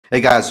Hey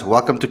guys,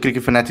 welcome to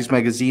Cricket Fanatics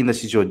Magazine.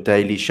 This is your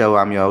daily show.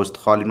 I'm your host,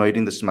 Khalid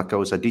Moedin. This is my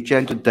co-host, Aditya.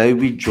 And today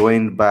we're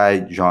joined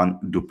by Jean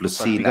du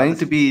Plessis. We're going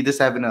to be just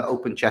having an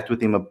open chat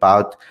with him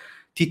about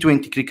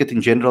T20 cricket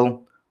in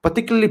general,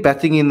 particularly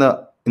batting in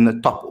the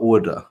top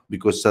order,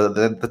 because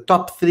the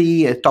top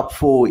three, top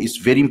four is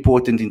very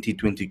important in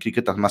T20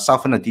 cricket.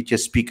 Myself and Aditya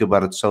speak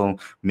about it so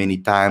many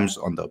times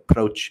on the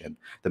approach and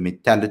the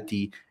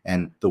mentality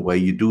and the way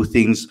you do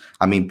things.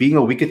 I mean, being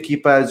a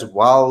wicketkeeper as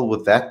well,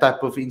 with that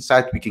type of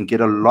insight, we can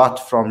get a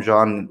lot from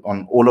Jean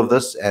on all of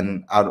this.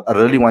 And I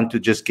really want to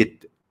just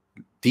get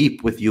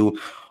deep with you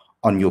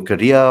on your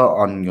career,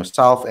 on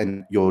yourself,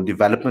 and your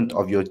development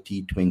of your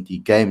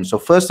T20 game. So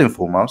first and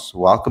foremost,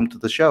 welcome to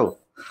the show.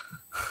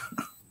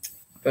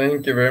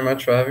 Thank you very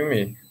much for having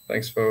me.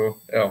 Thanks for,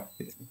 I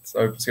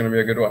hope it's going to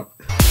be a good one.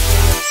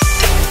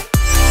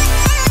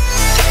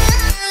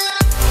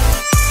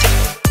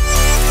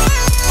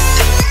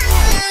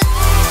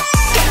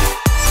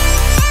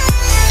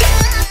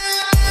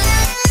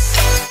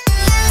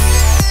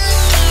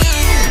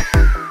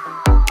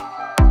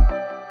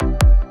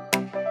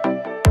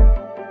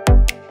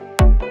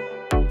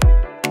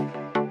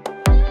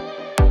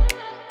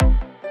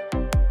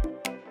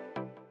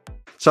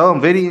 So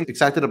I'm very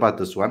excited about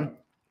this one.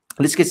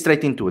 Let's get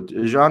straight into it.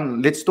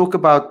 Jean, let's talk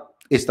about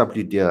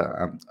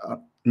SWD,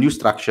 new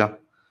structure.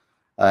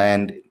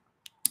 And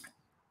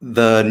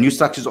the new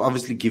structure is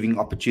obviously giving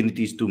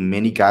opportunities to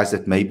many guys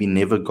that maybe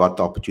never got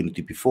the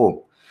opportunity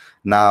before.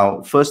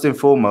 Now, first and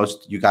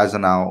foremost, you guys are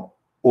now,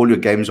 all your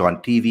games are on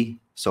TV.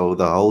 So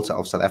the whole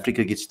of South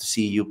Africa gets to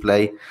see you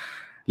play.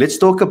 Let's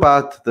talk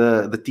about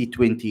the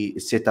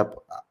T20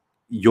 setup,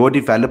 your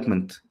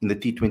development in the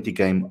T20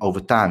 game over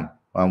time.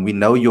 We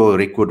know your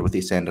record with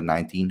SA under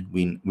 19.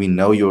 We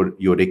know your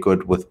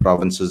record with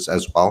provinces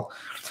as well.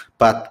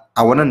 But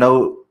I want to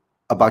know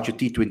about your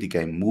T20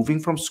 game, moving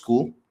from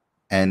school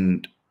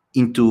and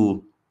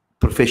into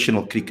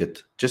professional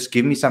cricket. Just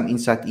give me some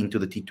insight into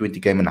the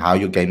T20 game and how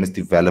your game has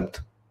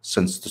developed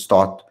since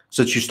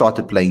you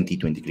started playing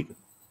T20 cricket.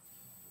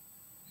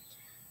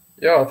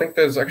 Yeah, I think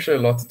there's actually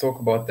a lot to talk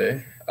about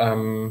there.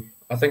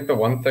 I think the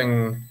one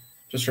thing,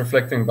 just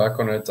reflecting back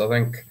on it, I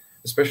think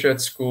especially at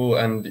school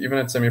and even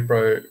at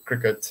semi-pro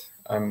cricket,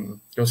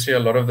 you'll see a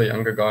lot of the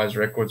younger guys'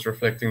 records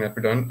reflecting that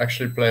we don't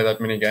actually play that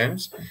many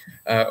games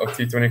of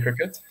T20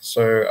 cricket.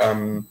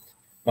 So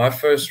my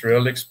first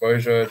real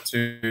exposure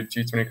to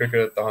T20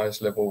 cricket at the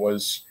highest level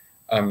was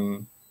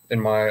in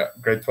my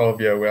grade 12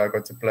 year, where I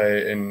got to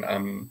play in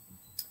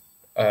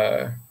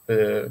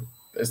the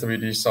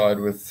SWD side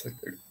with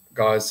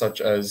guys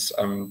such as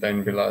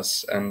Jean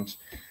Villas and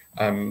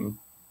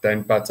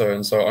Dane Patron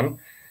and so on.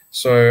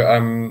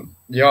 So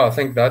yeah, I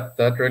think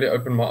that really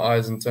opened my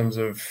eyes in terms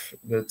of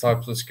the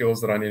types of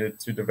skills that I needed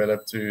to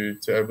develop to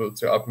able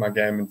to up my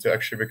game and to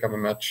actually become a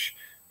match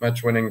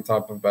winning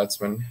type of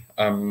batsman.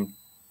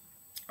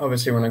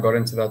 Obviously, when I got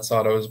into that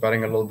side, I was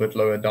batting a little bit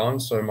lower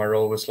down, so my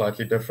role was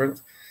slightly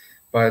different.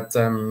 But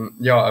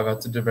yeah, I've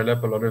had to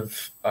develop a lot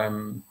of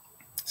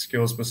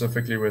skills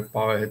specifically with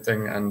power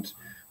hitting, and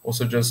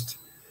also just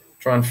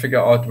try and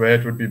figure out where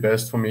it would be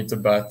best for me to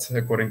bat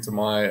according to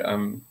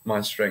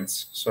my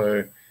strengths.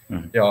 So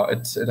yeah,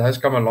 it has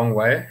come a long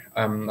way.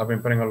 I've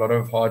been putting a lot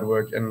of hard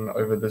work in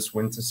over this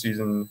winter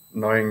season,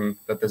 knowing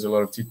that there's a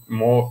lot of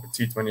more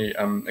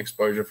T20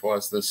 exposure for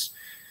us this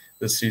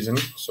season.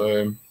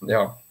 So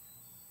yeah.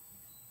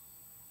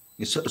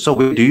 So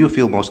where do you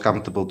feel most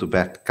comfortable to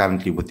bat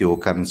currently with your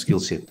current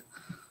skill set?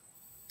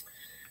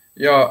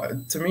 Yeah,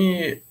 to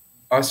me,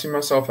 I see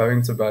myself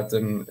having to bat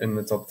in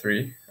the top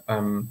three.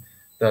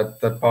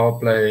 That power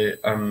play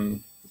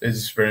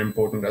is very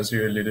important, as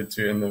you alluded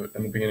to in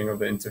the beginning of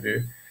the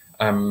interview.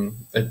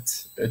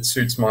 It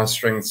suits my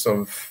strengths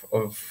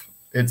of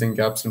hitting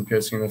gaps and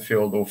piercing the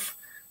field off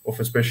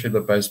especially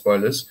the pace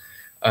bowlers.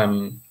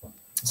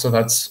 So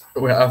that's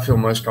where I feel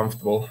most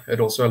comfortable. It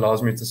also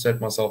allows me to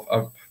set myself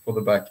up for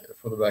the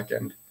back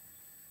end.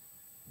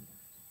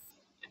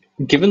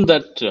 Given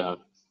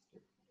that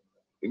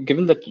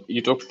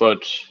you talked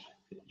about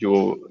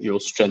your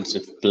strengths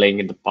of playing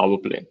in the power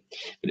play,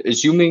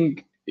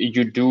 assuming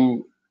you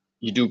do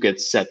get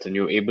set and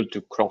you're able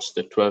to cross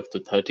the 12th to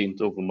 13th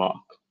over mark,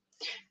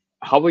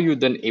 how are you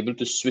then able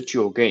to switch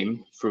your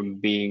game from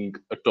being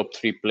a top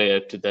three player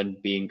to then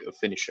being a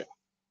finisher?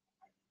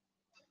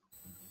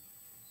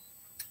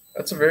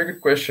 That's a very good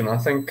question. I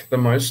think the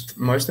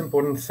most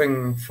important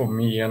thing for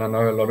me, and I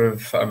know a lot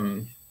of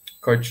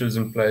coaches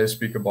and players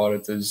speak about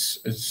it,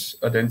 is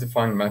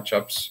identifying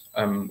matchups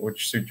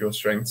which suit your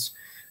strengths.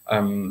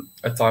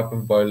 A type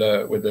of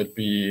bowler, whether it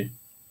be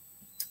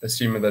a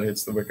seamer that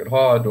hits the wicket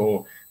hard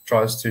or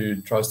tries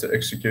to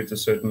execute a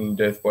certain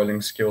death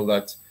bowling skill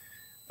that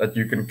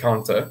you can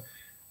counter.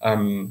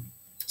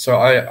 So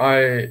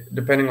I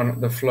depending on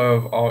the flow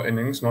of our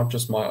innings, not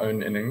just my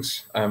own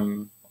innings,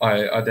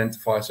 I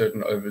identify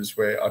certain overs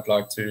where I'd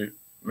like to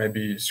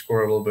maybe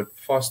score a little bit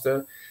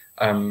faster,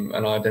 and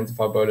I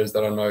identify bowlers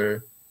that I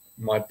know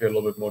might be a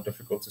little bit more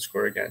difficult to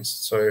score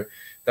against. So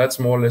that's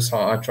more or less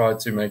how I try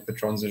to make the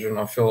transition.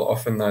 I feel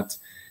often that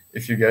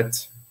if you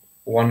get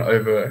one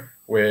over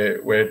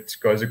where it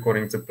goes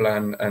according to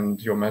plan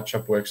and your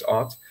matchup works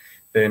out,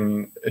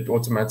 then it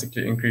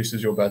automatically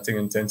increases your batting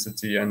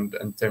intensity and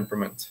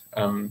temperament.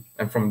 And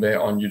from there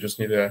on, you just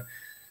need to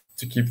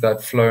keep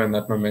that flow and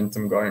that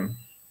momentum going.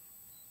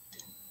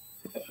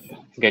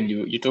 Again,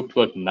 you talked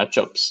about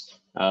matchups.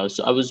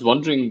 So I was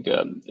wondering,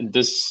 in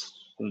this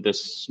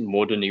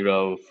modern era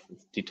of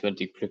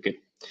T20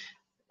 cricket,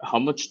 how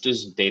much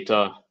does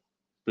data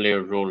play a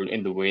role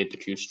in the way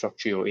that you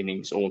structure your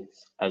innings, or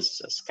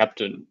as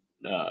captain,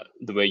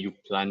 the way you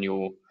plan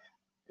your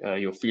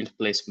field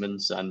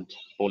placements and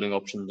bowling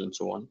options and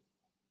so on?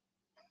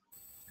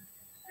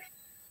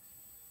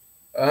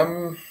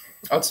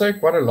 I'd say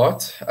quite a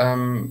lot.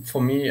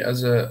 For me,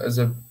 as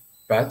a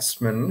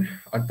batsman,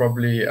 I'd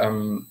probably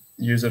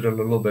use it a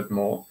little bit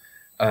more.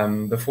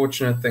 The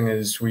fortunate thing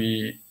is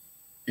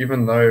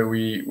even though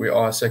we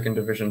are a second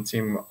division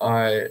team,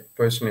 I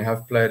personally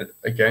have played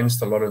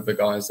against a lot of the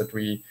guys that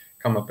we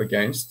come up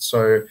against.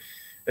 So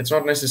it's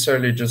not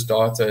necessarily just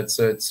data.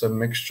 It's a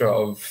mixture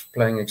of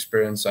playing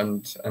experience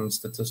and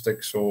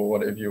statistics, or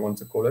whatever you want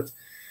to call it.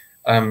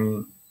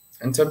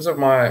 In terms of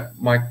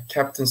my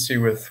captaincy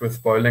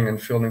with bowling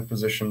and fielding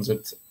positions,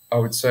 I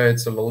would say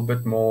it's a little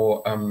bit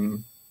more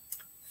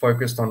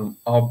focused on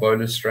our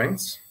bowler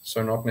strengths.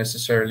 So not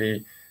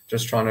necessarily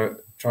just trying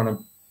to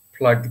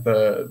plug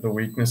the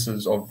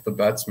weaknesses of the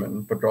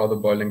batsman, but rather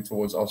bowling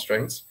towards our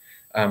strengths.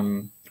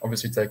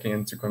 Obviously taking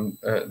into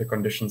the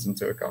conditions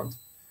into account.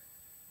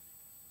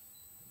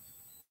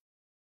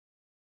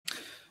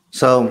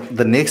 So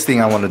the next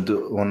thing I want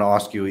to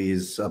ask you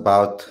is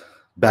about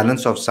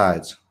balance of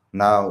sides.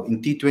 Now,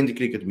 in T20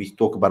 cricket, we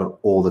talk about it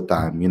all the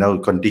time.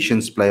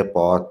 Conditions play a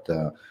part.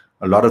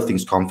 A lot of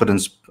things,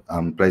 confidence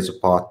plays a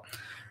part.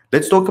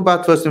 Let's talk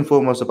about, first and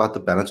foremost, about the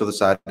balance of the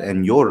side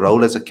and your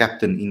role as a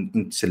captain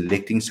in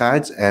selecting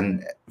sides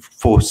and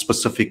for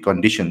specific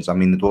conditions. I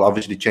mean, it will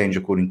obviously change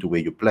according to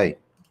where you play.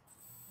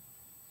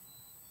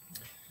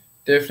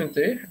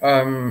 Definitely.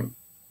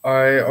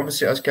 I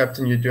obviously, as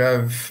captain, you do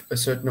have a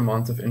certain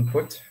amount of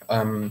input.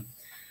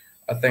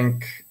 I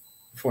think,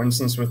 for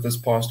instance, with this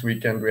past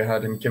weekend we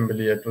had in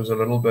Kimberley, it was a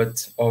little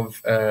bit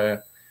of,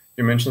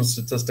 you mentioned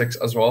statistics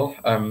as well.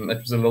 It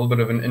was a little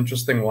bit of an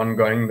interesting one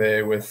going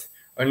there with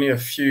only a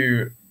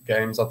few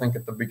games. I think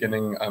at the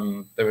beginning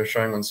they were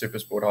showing on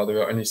SuperSport how there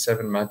were only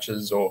 7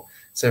 matches or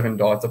 7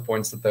 data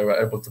points that they were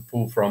able to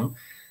pull from.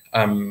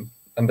 And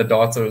the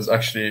data was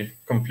actually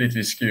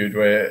completely skewed,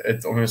 where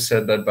it almost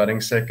said that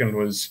batting second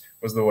was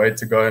the way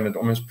to go, and it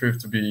almost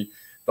proved to be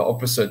the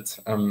opposite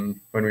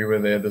when we were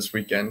there this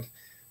weekend.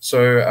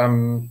 So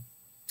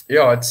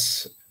yeah,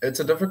 it's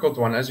a difficult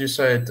one. As you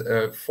said,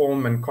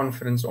 form and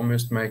confidence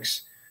almost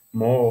makes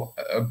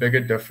a bigger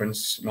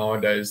difference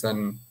nowadays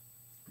than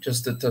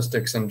just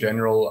statistics and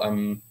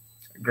general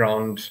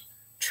ground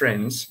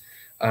trends.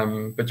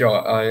 But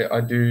yeah,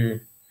 I do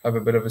have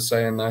a bit of a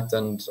say in that,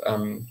 and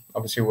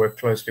obviously work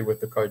closely with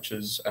the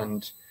coaches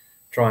and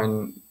try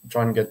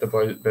and get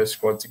the best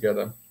squad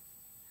together.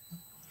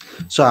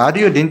 So how do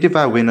you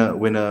identify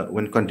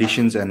when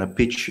conditions and a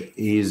pitch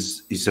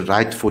is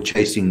right for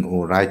chasing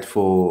or right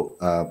for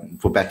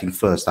batting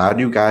first? How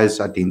do you guys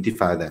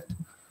identify that?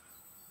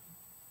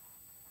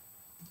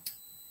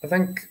 I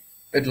think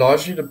it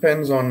largely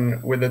depends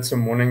on whether it's a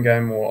morning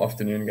game or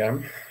afternoon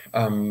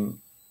game.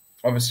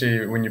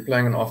 Obviously, when you're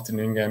playing an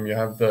afternoon game, you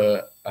have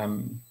the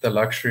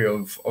luxury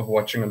of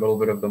watching a little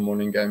bit of the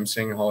morning game,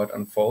 seeing how it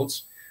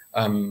unfolds.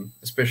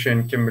 Especially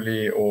in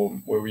Kimberley, or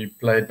where we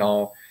played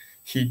now,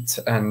 heat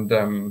and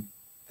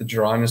the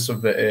dryness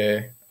of the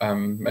air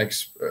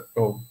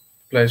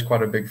plays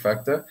quite a big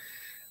factor.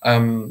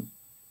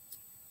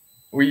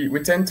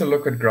 We tend to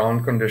look at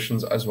ground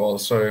conditions as well.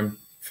 So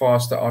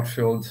faster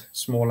outfield,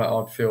 smaller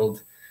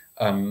outfield,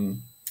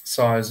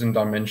 size and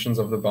dimensions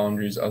of the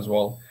boundaries as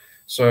well.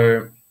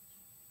 So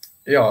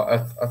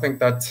yeah, I think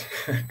that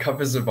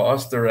covers a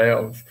vast array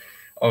of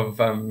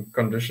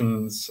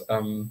conditions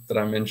that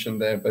I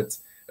mentioned there, but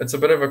it's a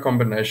bit of a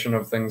combination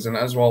of things. And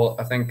as well,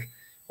 I think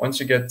once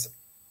you get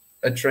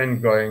a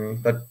trend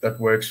going that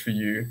works for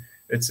you,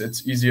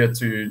 it's easier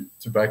to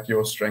back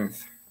your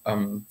strength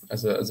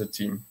as a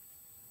team.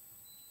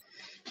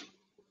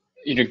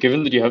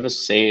 Given that you have a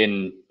say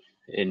in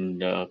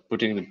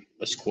putting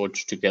a squad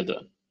together,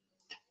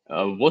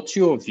 what's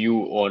your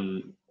view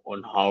on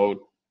how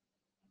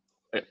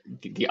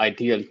the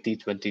ideal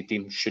T20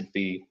 team should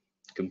be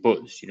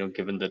composed?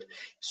 Given that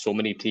so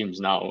many teams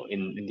now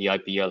in the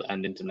IPL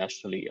and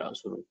internationally are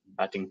sort of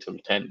batting till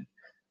 10,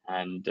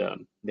 and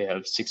they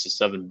have 6 or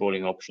 7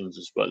 bowling options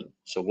as well.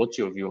 So what's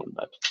your view on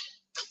that?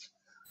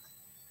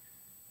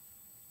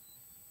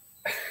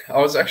 I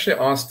was actually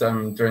asked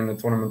during the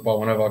tournament by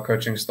one of our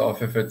coaching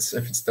staff if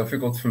it's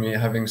difficult for me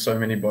having so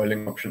many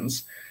bowling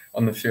options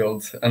on the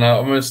field, and I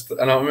almost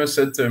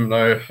said to him,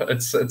 no,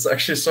 it's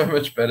actually so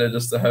much better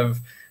just to have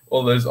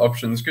all those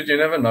options, because you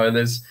never know.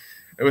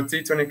 With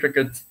T20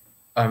 cricket,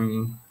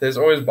 there's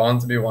always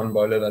bound to be one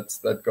bowler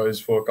that goes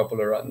for a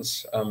couple of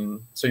runs.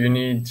 So you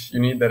need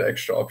that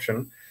extra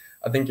option.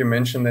 I think you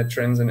mentioned that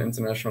trends in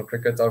international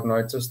cricket. I've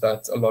noticed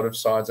that a lot of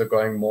sides are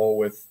going more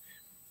with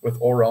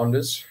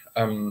all-rounders,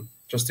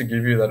 just to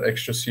give you that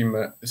extra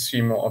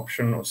seamer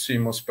option or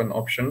seam or spin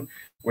option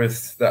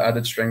with the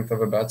added strength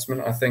of a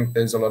batsman. I think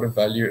there's a lot of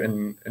value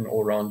in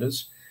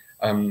all-rounders.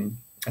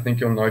 I think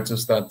you'll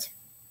notice that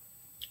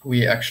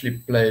we actually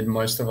played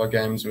most of our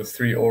games with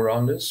 3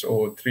 all-rounders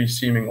or 3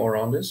 seaming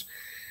all-rounders,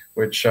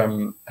 which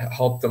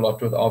helped a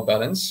lot with our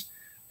balance.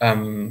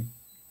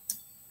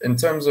 In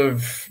terms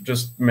of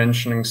just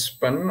mentioning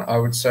spin, I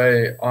would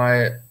say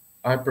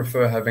I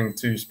prefer having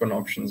 2 spin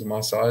options on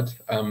my side.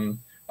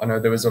 I know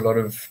there was a lot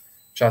of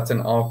chat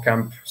in our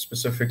camp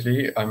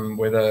specifically,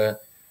 whether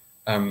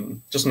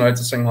just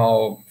noticing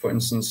how, for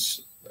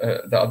instance,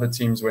 the other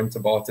teams went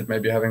about it,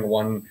 maybe having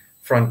 1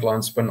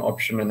 frontline spin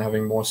option and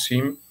having more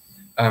seam.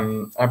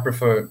 I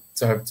prefer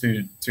to have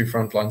two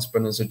frontline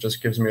spinners. It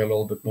just gives me a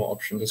little bit more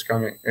option. Just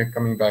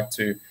coming back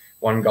to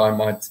one guy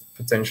might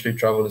potentially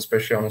travel,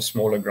 especially on a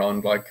smaller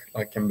ground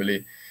like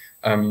Kimberley.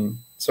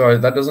 So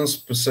that doesn't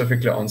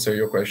specifically answer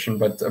your question,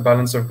 but a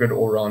balance of good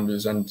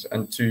all-rounders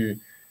and two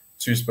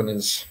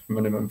spinners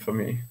minimum for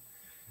me.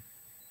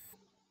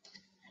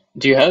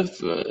 Do you have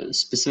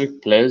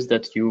specific players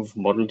that you've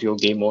modeled your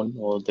game on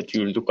or that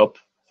you look up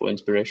for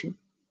inspiration?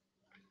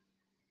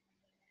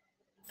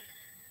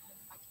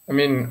 I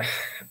mean,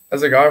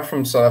 as a guy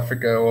from South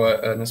Africa or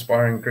an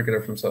aspiring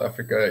cricketer from South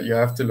Africa, you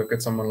have to look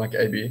at someone like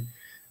AB.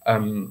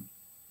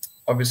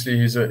 Obviously,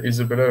 he's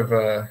a bit of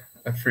a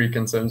freak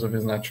in terms of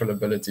his natural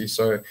ability,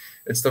 so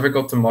it's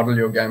difficult to model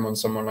your game on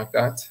someone like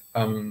that.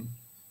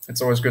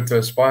 It's always good to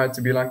aspire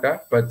to be like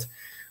that, but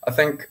I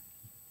think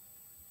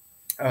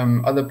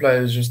other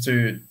players just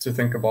to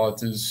think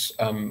about is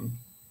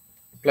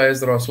players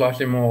that are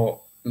slightly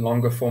more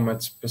longer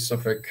format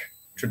specific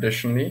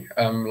traditionally,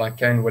 like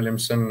Kane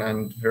Williamson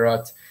and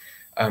Virat,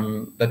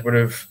 that would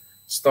have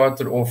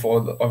started off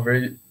or are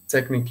very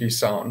technically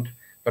sound,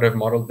 but have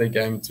modeled their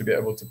game to be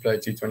able to play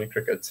T20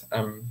 cricket.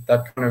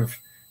 That kind of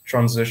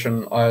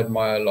transition I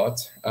admire a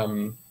lot.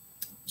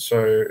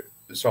 So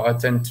I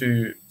tend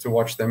to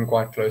watch them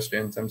quite closely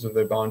in terms of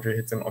their boundary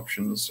hitting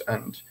options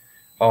and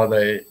how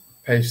they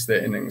pace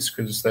their innings,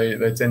 because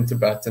they tend to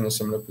bat in a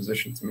similar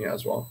position to me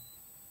as well.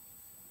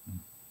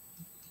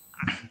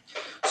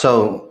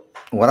 So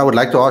what I would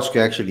like to ask you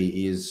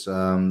actually is,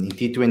 in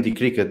T20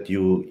 cricket,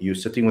 you're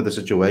sitting with a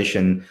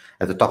situation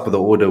at the top of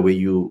the order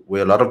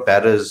where a lot of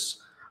batters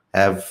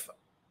have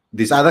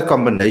this other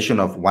combination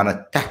of one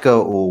attacker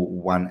or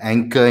one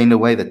anchor in a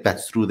way that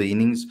bats through the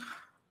innings.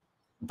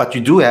 But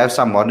you do have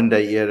some modern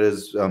day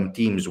eras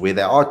teams where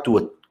there are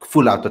 2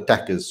 full out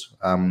attackers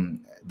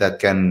that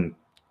can,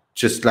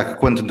 just like a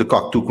Quinton de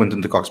Kock, 2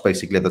 Quinton de Kocks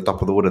basically at the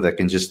top of the order that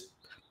can just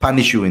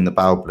punish you in the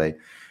power play.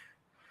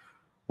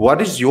 What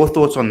is your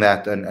thoughts on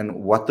that, and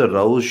what the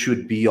role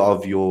should be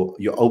of your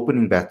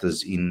opening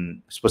batters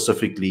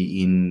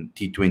specifically in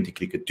T20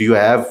 cricket? Do you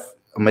have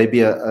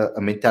maybe a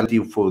mentality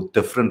for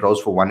different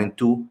roles for 1 and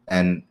 2,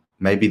 and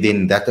maybe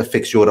then that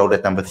affects your role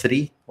at number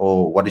 3?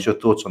 Or what is your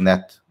thoughts on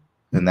that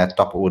in that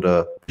top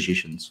order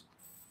positions?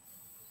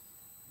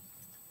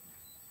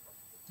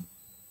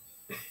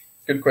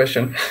 Good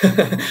question.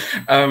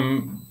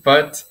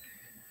 But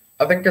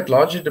I think it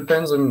largely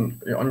depends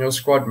on your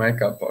squad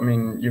makeup. I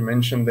mean, you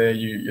mentioned there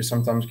you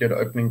sometimes get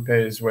opening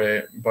pairs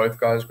where both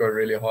guys go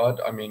really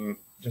hard. I mean,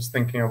 just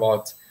thinking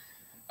about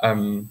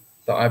the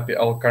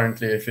IPL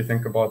currently, if you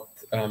think about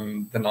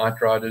the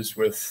Knight Riders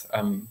with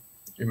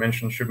you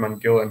mentioned Shubman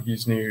Gill and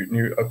his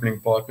new opening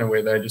partner,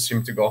 where they just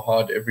seem to go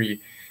hard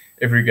every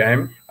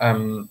game,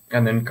 and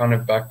then kind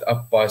of backed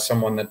up by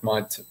someone that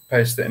might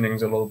pace the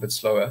innings a little bit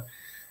slower.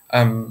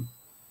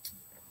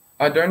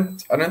 I don't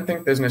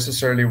think there's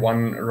necessarily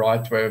one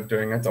right way of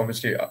doing it.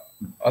 Obviously,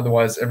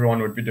 otherwise everyone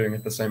would be doing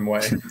it the same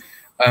way.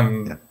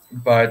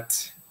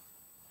 But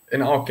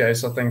in our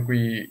case, I think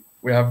we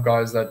have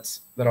guys that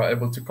are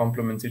able to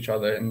complement each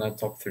other in that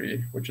top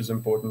 3, which is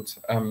important.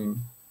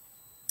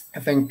 I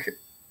think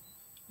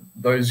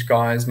those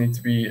guys need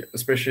to be,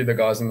 especially the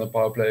guys in the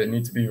power play,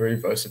 need to be very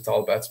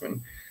versatile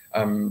batsmen.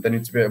 They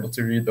need to be able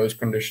to read those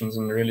conditions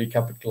and really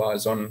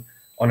capitalize on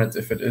it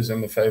if it is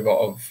in the favor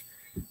of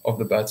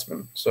the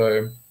batsman.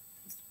 So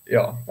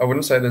yeah, I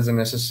wouldn't say there's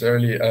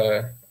necessarily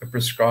a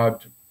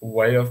prescribed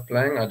way of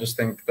playing. I just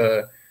think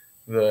the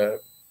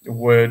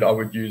word I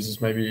would use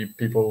is maybe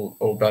people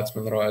or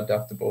batsmen that are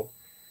adaptable.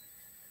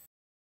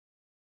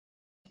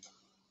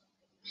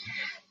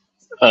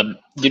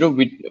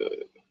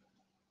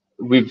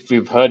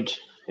 We've heard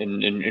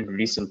in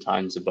recent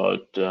times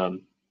about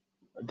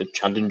the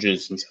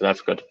challenges in South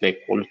Africa to play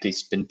quality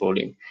spin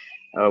bowling.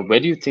 Where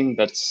do you think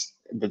that's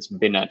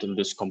been at in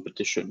this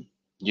competition?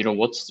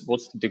 What's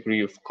the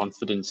degree of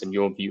confidence in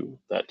your view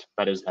that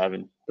batters have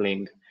in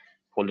playing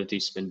quality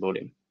spin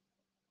bowling?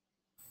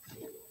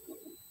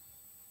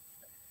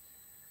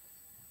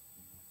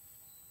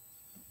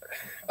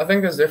 I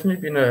think there's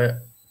definitely been a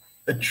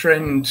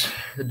trend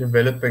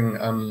developing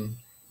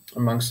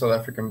amongst South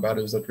African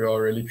batters that we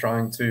are really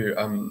trying to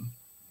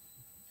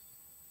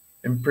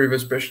improve,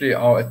 especially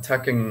our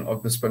attacking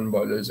of the spin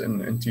bowlers in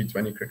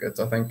T20 cricket.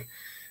 I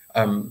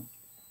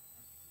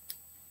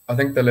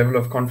think the level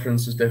of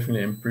confidence is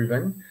definitely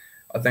improving.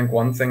 I think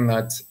one thing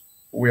that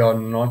we are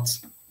not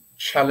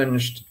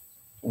challenged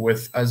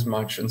with as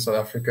much in South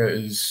Africa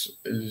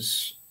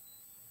is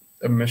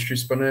a mystery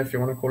spinner, if you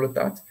want to call it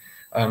that.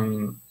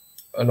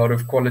 A lot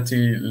of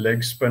quality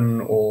leg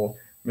spin or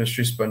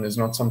mystery spin is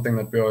not something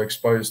that we are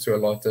exposed to a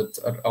lot at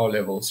our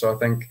level. So I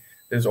think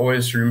there's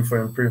always room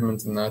for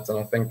improvement in that. And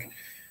I think,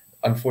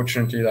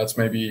 unfortunately, that's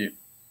maybe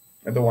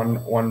the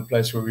one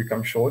place where we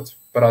come short.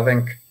 But I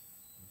think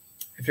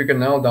if you can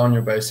nail down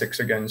your basics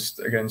against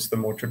the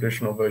more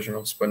traditional version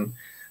of spin,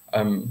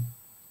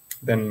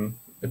 then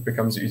it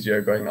becomes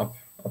easier going up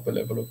a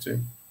level or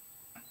two.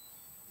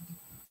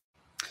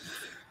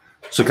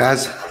 So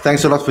guys,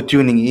 thanks a lot for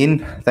tuning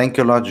in. Thank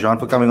you a lot, Jean,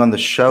 for coming on the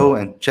show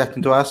and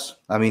chatting to us.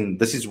 I mean,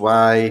 this is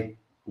why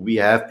we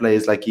have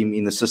players like him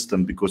in the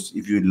system, because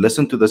if you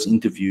listen to this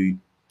interview,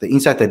 the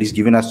insight that he's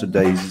given us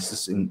today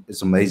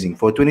is amazing.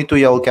 For a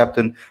 22-year-old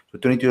captain, for a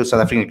 22-year-old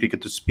South African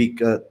cricketer to speak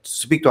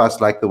to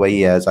us like the way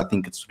he has, I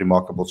think it's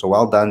remarkable. So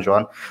well done,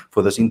 Jean,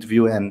 for this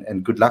interview,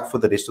 and good luck for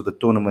the rest of the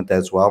tournament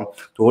as well.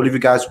 To all of you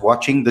guys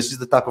watching, this is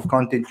the type of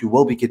content you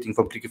will be getting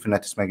from Cricket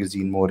Fanatics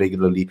magazine more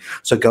regularly.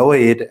 So go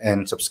ahead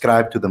and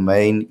subscribe to the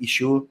main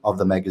issue of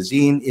the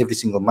magazine. Every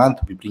single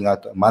month, we bring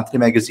out a monthly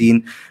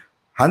magazine,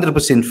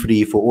 100%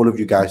 free for all of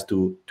you guys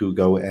to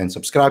go and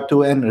subscribe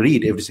to and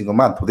read every single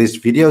month. There's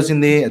videos in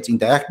there, it's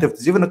interactive,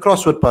 there's even a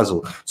crossword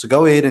puzzle. So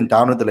go ahead and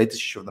download the latest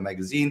issue of the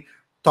magazine.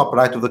 Top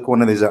right of the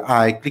corner, there's an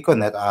eye. Click on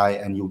that eye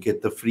and you'll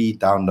get the free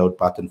download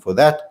button for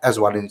that, as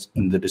well as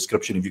in the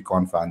description if you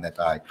can't find that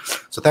eye.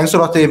 So thanks a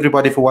lot to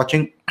everybody for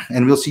watching,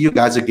 and we'll see you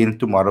guys again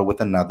tomorrow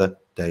with another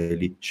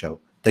daily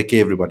show. Take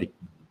care, everybody.